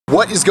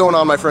What is going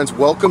on, my friends?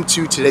 Welcome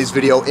to today's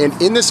video, and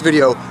in this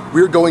video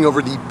we're going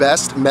over the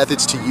best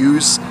methods to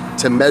use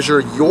to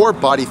measure your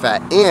body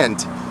fat.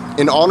 And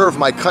in honor of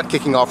my cut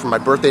kicking off for my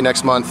birthday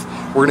next month,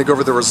 we're gonna go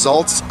over the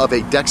results of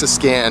a DEXA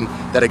scan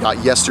that I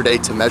got yesterday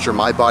to measure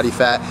my body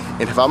fat.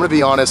 And if I'm gonna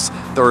be honest,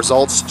 the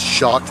results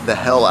shocked the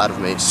hell out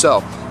of me.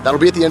 So that'll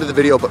be at the end of the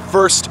video, but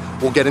first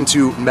we'll get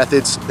into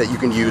methods that you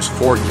can use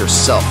for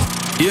yourself.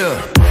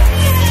 Yeah.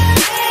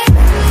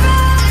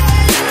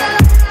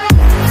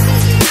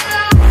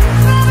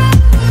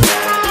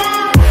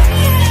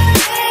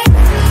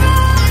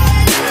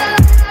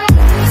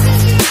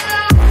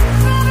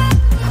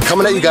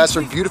 Coming at you guys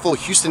from beautiful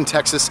Houston,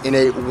 Texas in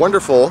a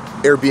wonderful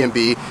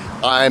Airbnb.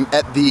 I'm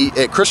at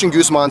Christian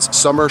Guzman's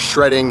summer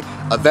shredding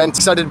event.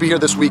 Excited to be here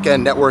this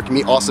weekend, network,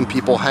 meet awesome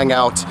people, hang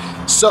out.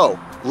 So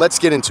let's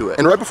get into it.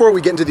 And right before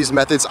we get into these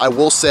methods, I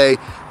will say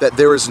that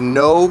there is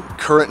no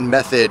current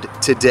method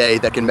today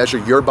that can measure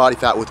your body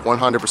fat with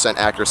 100%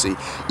 accuracy.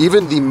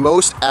 Even the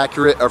most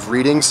accurate of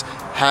readings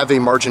have a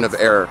margin of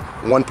error,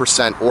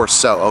 1% or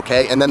so,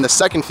 okay? And then the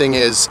second thing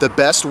is, the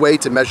best way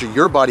to measure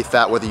your body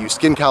fat, whether you use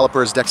skin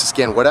calipers, DEXA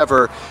scan,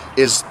 whatever,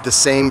 is the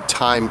same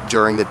time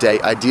during the day,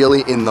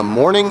 ideally in the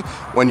morning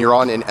when you're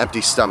on an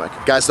empty stomach.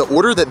 Guys, the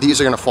order that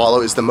these are gonna follow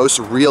is the most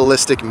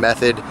realistic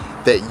method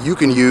that you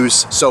can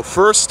use. So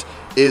first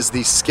is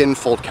the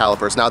skinfold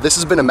calipers. Now, this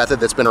has been a method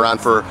that's been around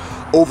for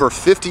over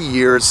 50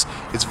 years.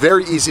 It's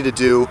very easy to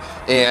do,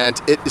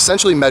 and it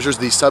essentially measures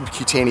the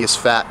subcutaneous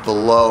fat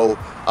below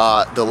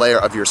the layer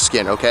of your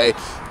skin, okay?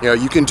 You know,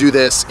 you can do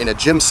this in a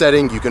gym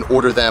setting, you can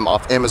order them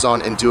off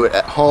Amazon and do it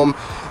at home.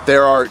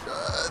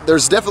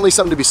 There's definitely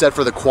something to be said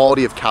for the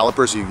quality of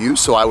calipers you use,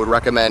 so I would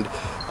recommend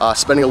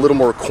spending a little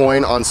more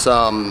coin on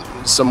some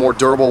more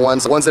durable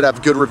ones that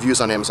have good reviews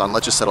on Amazon.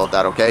 Let's just settle at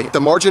that, okay?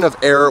 The margin of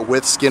error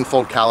with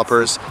skinfold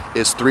calipers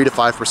is 3 to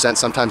 5%,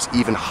 sometimes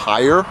even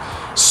higher.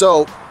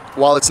 So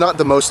while it's not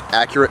the most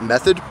accurate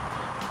method,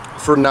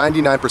 for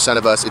 99%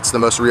 of us, it's the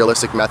most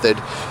realistic method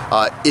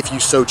if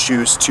you so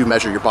choose to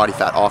measure your body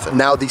fat often.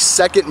 Now, the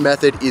second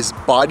method is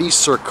body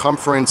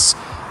circumference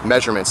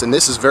measurements, and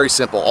this is very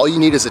simple. All you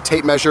need is a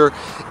tape measure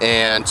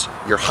and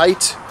your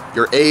height,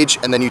 your age,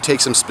 and then you take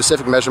some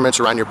specific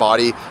measurements around your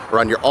body,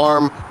 around your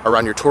arm,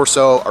 around your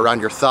torso, around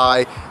your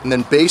thigh, and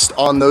then based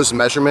on those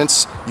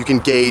measurements, you can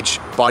gauge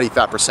body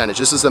fat percentage.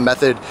 This is a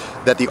method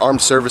that the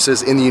armed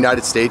services in the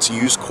United States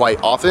use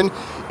quite often.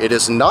 It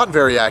is not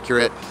very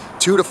accurate,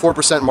 2 to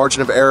 4%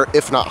 margin of error,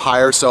 if not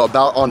higher, so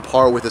about on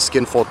par with the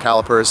skinfold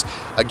calipers.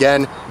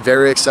 Again,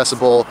 very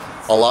accessible,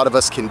 a lot of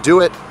us can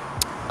do it,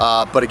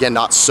 but again,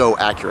 not so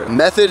accurate.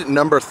 Method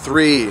number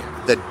 3,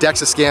 the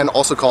DEXA scan,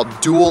 also called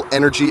dual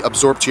energy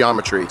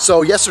absorptiometry.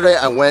 So yesterday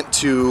I went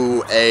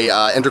to a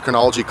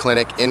endocrinology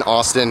clinic in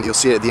Austin. You'll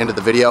see it at the end of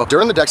the video.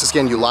 During the DEXA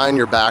scan, you lie on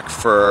your back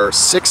for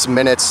 6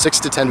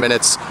 to 10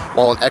 minutes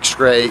while an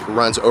X-ray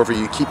runs over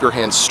you. Keep your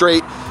hands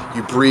straight.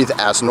 You breathe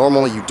as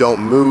normal, you don't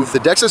move. The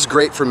DEXA is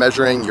great for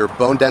measuring your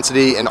bone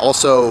density and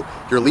also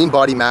your lean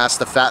body mass,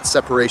 the fat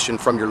separation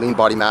from your lean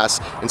body mass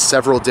in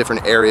several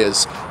different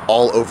areas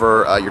all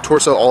over your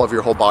torso, all over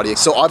your whole body.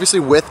 So obviously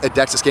with a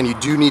DEXA scan, you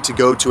do need to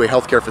go to a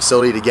healthcare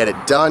facility to get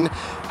it done.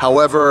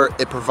 However,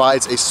 it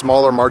provides a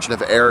smaller margin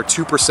of error,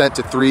 2%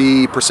 to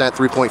 3%,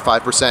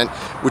 3.5%,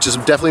 which is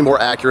definitely more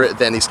accurate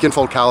than the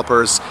skinfold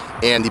calipers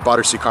and the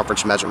body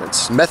circumference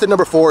measurements. Method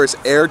number 4 is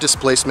air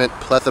displacement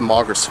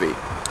plethysmography.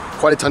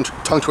 Quite a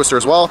tongue twister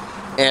as well,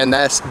 and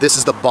this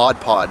is the Bod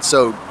Pod.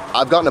 So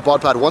I've gotten a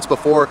Bod Pod once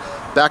before,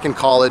 back in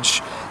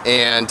college,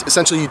 and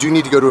essentially you do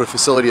need to go to a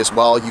facility as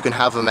well. You can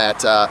have them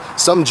at,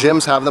 some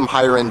gyms have them,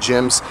 higher end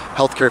gyms,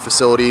 healthcare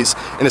facilities,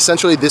 and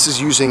essentially this is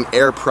using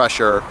air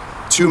pressure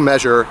to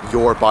measure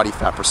your body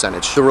fat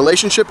percentage. The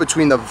relationship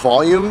between the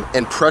volume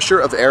and pressure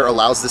of air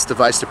allows this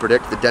device to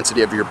predict the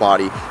density of your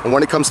body. And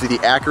when it comes to the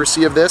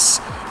accuracy of this,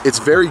 it's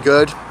very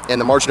good,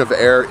 and the margin of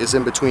error is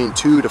in between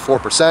 2 to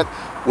 4%,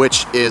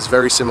 which is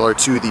very similar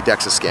to the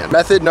DEXA scan.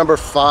 Method number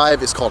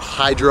 5 is called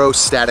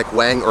hydrostatic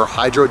weighing or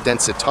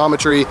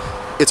hydrodensitometry.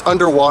 It's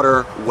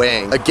underwater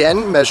weighing.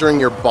 Again, measuring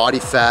your body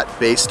fat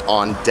based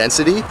on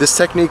density. This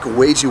technique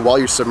weighs you while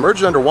you're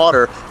submerged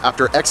underwater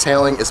after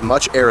exhaling as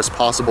much air as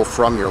possible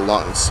from your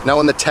lungs. Now,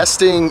 when the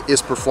testing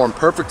is performed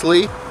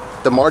perfectly,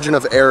 the margin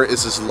of error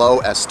is as low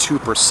as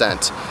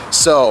 2%.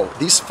 So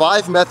these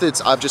 5 methods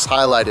I've just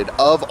highlighted,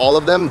 of all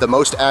of them, the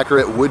most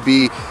accurate would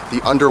be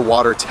the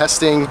underwater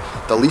testing,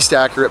 the least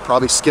accurate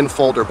probably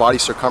skinfold or body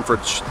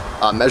circumference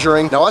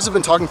measuring. Now, as I've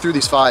been talking through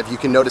these 5, you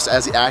can notice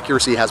as the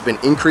accuracy has been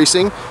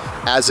increasing,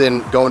 as in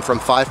going from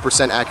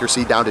 5%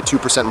 accuracy down to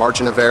 2%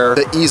 margin of error,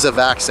 the ease of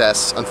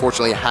access,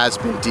 unfortunately, has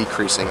been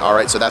decreasing, all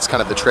right? So that's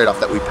kind of the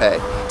trade-off that we pay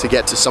to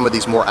get to some of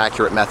these more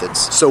accurate methods.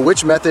 So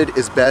which method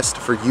is best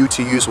for you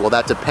to use? Well,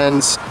 that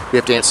depends. We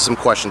have to answer some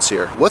questions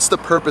here. What's the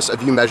purpose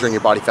of you measuring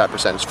your body fat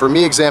percentage? For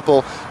me,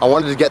 example, I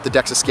wanted to get the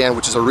DEXA scan,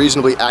 which is a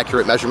reasonably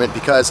accurate measurement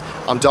because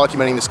I'm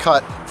documenting this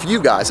cut for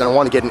you guys and I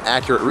want to get an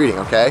accurate reading,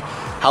 okay?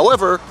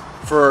 However,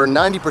 For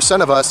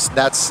 90% of us,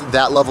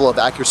 that level of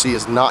accuracy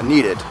is not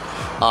needed.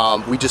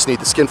 We just need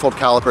the skinfold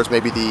calipers,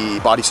 maybe the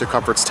body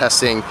circumference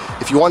testing.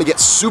 If you want to get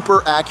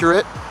super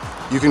accurate,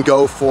 you can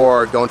go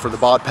for the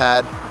Bod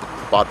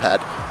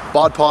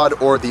Pod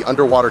or the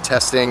underwater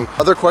testing.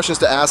 Other questions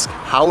to ask: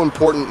 how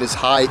important is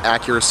high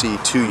accuracy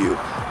to you?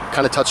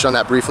 Kind of touched on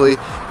that briefly.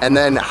 And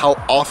then how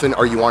often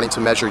are you wanting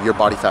to measure your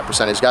body fat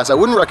percentage? Guys, I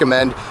wouldn't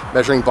recommend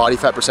measuring body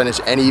fat percentage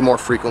any more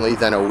frequently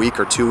than a week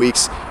or 2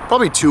 weeks.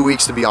 Probably 2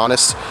 weeks, to be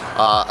honest.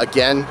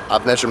 Again,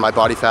 I've measured my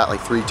body fat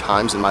like 3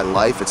 times in my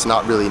life. It's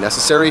not really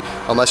necessary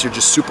unless you're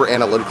just super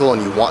analytical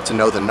and you want to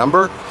know the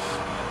number.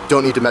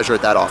 Don't need to measure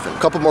it that often. A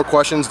couple more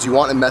questions. Do you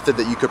want a method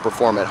that you could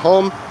perform at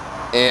home?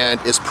 And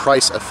is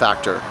price a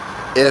factor?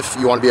 If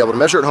you want to be able to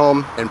measure at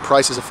home and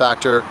price is a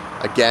factor,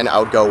 again, I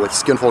would go with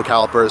skinfold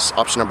calipers,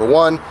 option number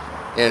 1,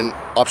 and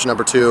option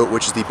number 2,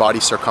 which is the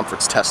body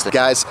circumference testing.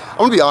 Guys, I'm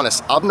gonna be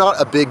honest, I'm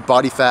not a big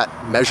body fat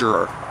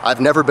measurer.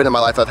 I've never been in my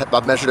life.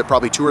 I've measured it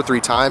probably 2 or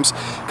 3 times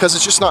because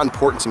it's just not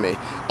important to me.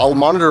 I'll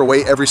monitor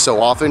weight every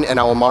so often, and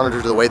I will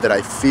monitor the way that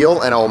I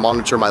feel, and I will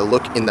monitor my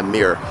look in the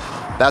mirror.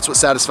 That's what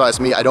satisfies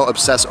me. I don't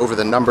obsess over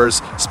the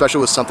numbers, especially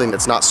with something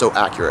that's not so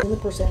accurate. The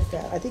percent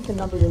fat, I think the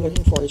number you're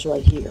looking for is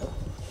right here.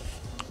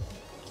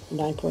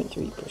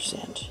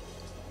 9.3%.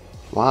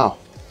 Wow,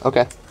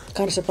 okay.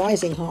 Kind of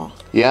surprising, huh?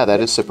 Yeah,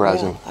 that is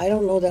surprising. Yeah, I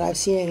don't know that I've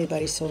seen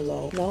anybody so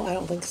low. No, I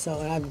don't think so,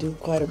 and I do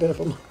quite a bit of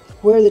them.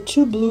 Where the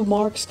 2 blue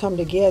marks come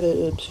together,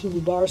 the 2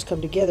 blue bars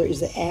come together, is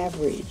the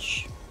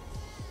average.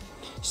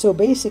 So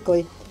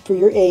basically, for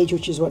your age,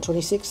 which is what,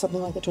 26,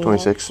 something like that?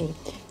 26.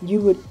 You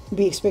would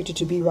be expected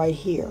to be right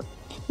here.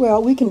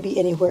 Well, we can be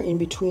anywhere in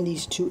between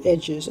these 2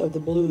 edges of the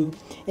blue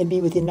and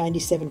be within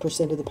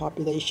 97% of the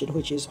population,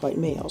 which is white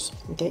males,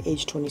 okay,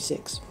 age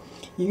 26.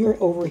 You're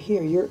over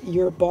here,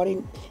 your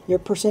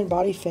percent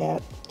body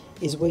fat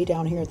is way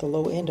down here at the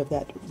low end of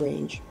that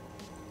range.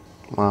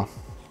 Wow.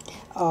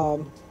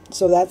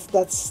 So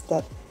that's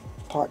that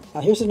part.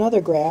 Now here's another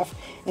graph,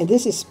 and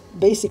this is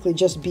basically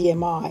just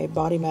BMI,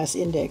 body mass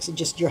index,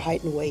 just your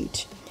height and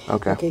weight.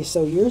 Okay. Okay,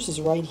 so yours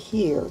is right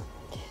here.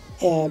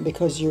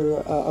 Because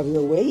of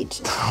your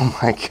weight. Oh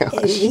my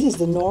gosh. This is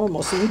the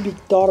normal. So you'd be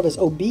thought of as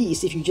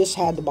obese if you just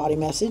had the body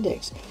mass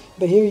index.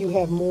 But here you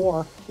have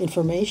more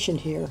information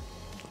here.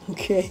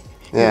 Okay.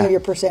 Yeah. You have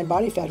your percent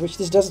body fat, which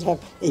this doesn't have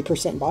a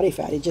percent body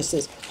fat. It just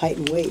says height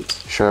and weight.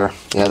 Sure.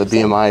 Yeah, the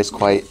BMI is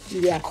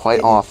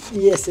quite off.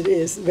 Yes, it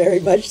is.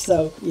 Very much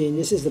so. Yeah,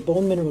 this is the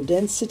bone mineral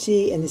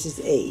density, and this is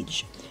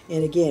age.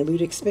 And again, we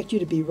would expect you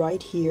to be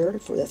right here.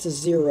 That's a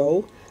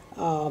 0.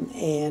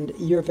 And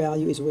your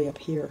value is way up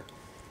here.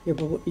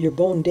 Your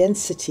bone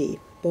density,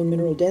 bone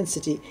mineral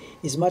density,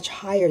 is much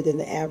higher than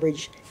the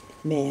average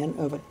man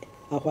of a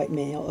white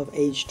male of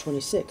age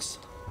 26.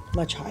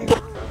 Much higher.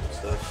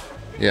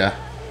 Yeah.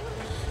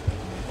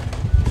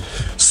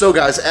 So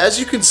guys, as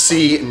you can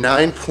see,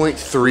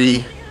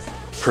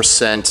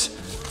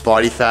 9.3%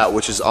 body fat,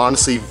 which is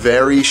honestly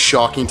very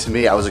shocking to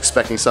me. I was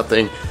expecting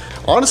something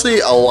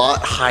honestly a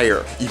lot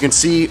higher. You can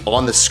see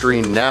on the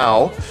screen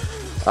now,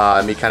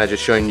 me kind of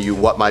just showing you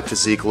what my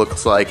physique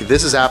looks like.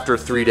 This is after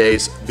 3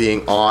 days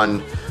being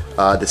on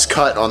this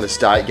cut, on this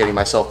diet, getting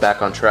myself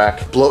back on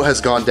track. Bloat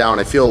has gone down.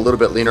 I feel a little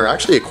bit leaner,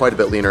 actually quite a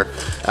bit leaner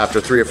after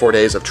 3 or 4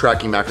 days of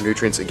tracking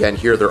macronutrients. Again,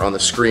 here they're on the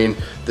screen.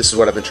 This is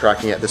what I've been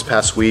tracking at this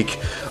past week.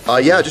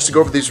 Yeah, just to go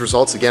over these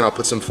results again, I'll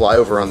put some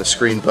flyover on the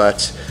screen,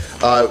 but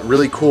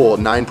really cool.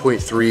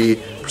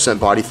 9.3%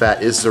 body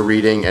fat is the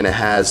reading, and it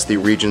has the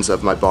regions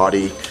of my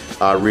body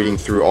reading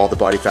through all the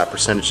body fat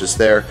percentages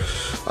there.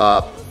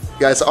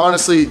 Guys,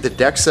 honestly, the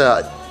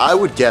DEXA, I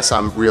would guess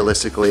I'm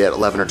realistically at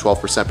 11 or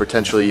 12%,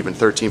 potentially even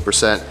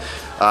 13%,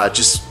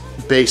 just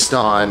based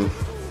on,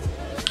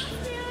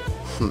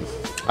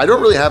 I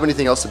don't really have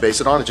anything else to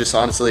base it on. It just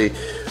honestly,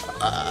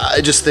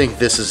 I just think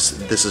this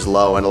is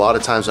low, and a lot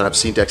of times when I've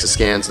seen DEXA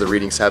scans, the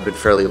readings have been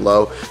fairly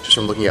low, just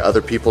from looking at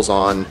other people's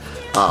on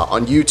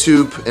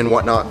YouTube and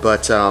whatnot,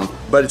 but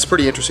it's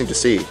pretty interesting to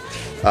see.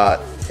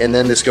 And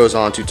then this goes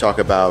on to talk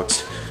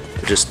about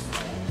just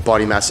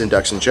body mass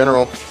index in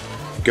general.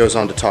 Goes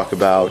on to talk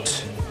about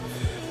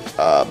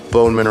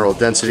bone mineral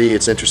density.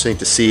 It's interesting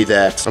to see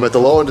that I'm at the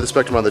low end of the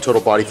spectrum on the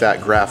total body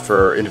fat graph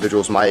for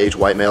individuals my age,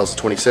 white males,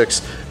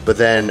 26, but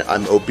then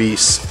I'm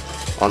obese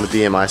on the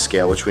BMI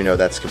scale, which we know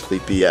that's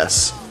complete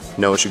BS.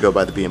 No one should go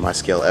by the BMI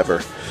scale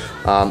ever.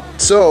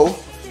 So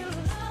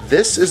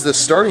this is the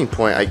starting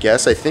point, I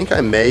guess. I think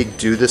I may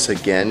do this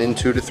again in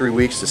 2 to 3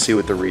 weeks to see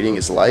what the reading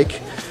is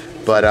like,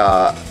 but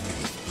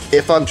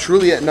if I'm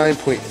truly at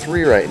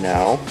 9.3 right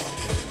now,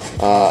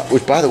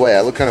 which, by the way,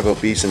 I look kind of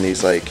obese in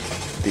these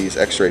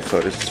X-ray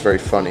photos. It's very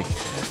funny.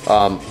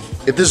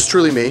 If this is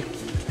truly me,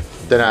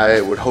 then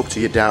I would hope to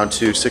get down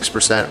to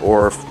 6%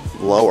 or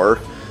lower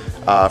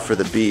for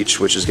the beach,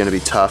 which is going to be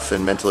tough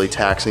and mentally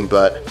taxing,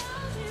 but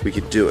we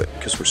could do it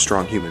because we're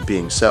strong human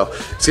beings. So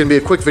it's going to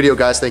be a quick video,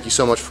 guys. Thank you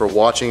so much for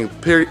watching.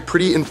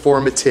 Pretty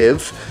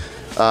informative.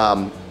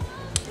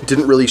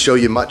 Didn't really show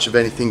you much of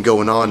anything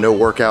going on, no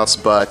workouts,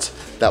 but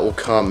that will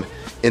come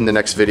in the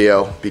next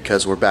video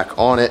because we're back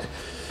on it.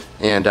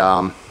 And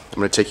I'm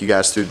gonna take you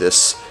guys through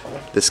this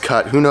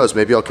cut. Who knows,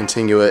 maybe I'll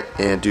continue it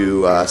and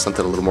do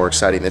something a little more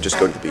exciting than just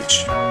go to the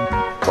beach.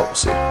 But we'll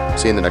see.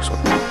 See you in the next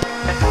one.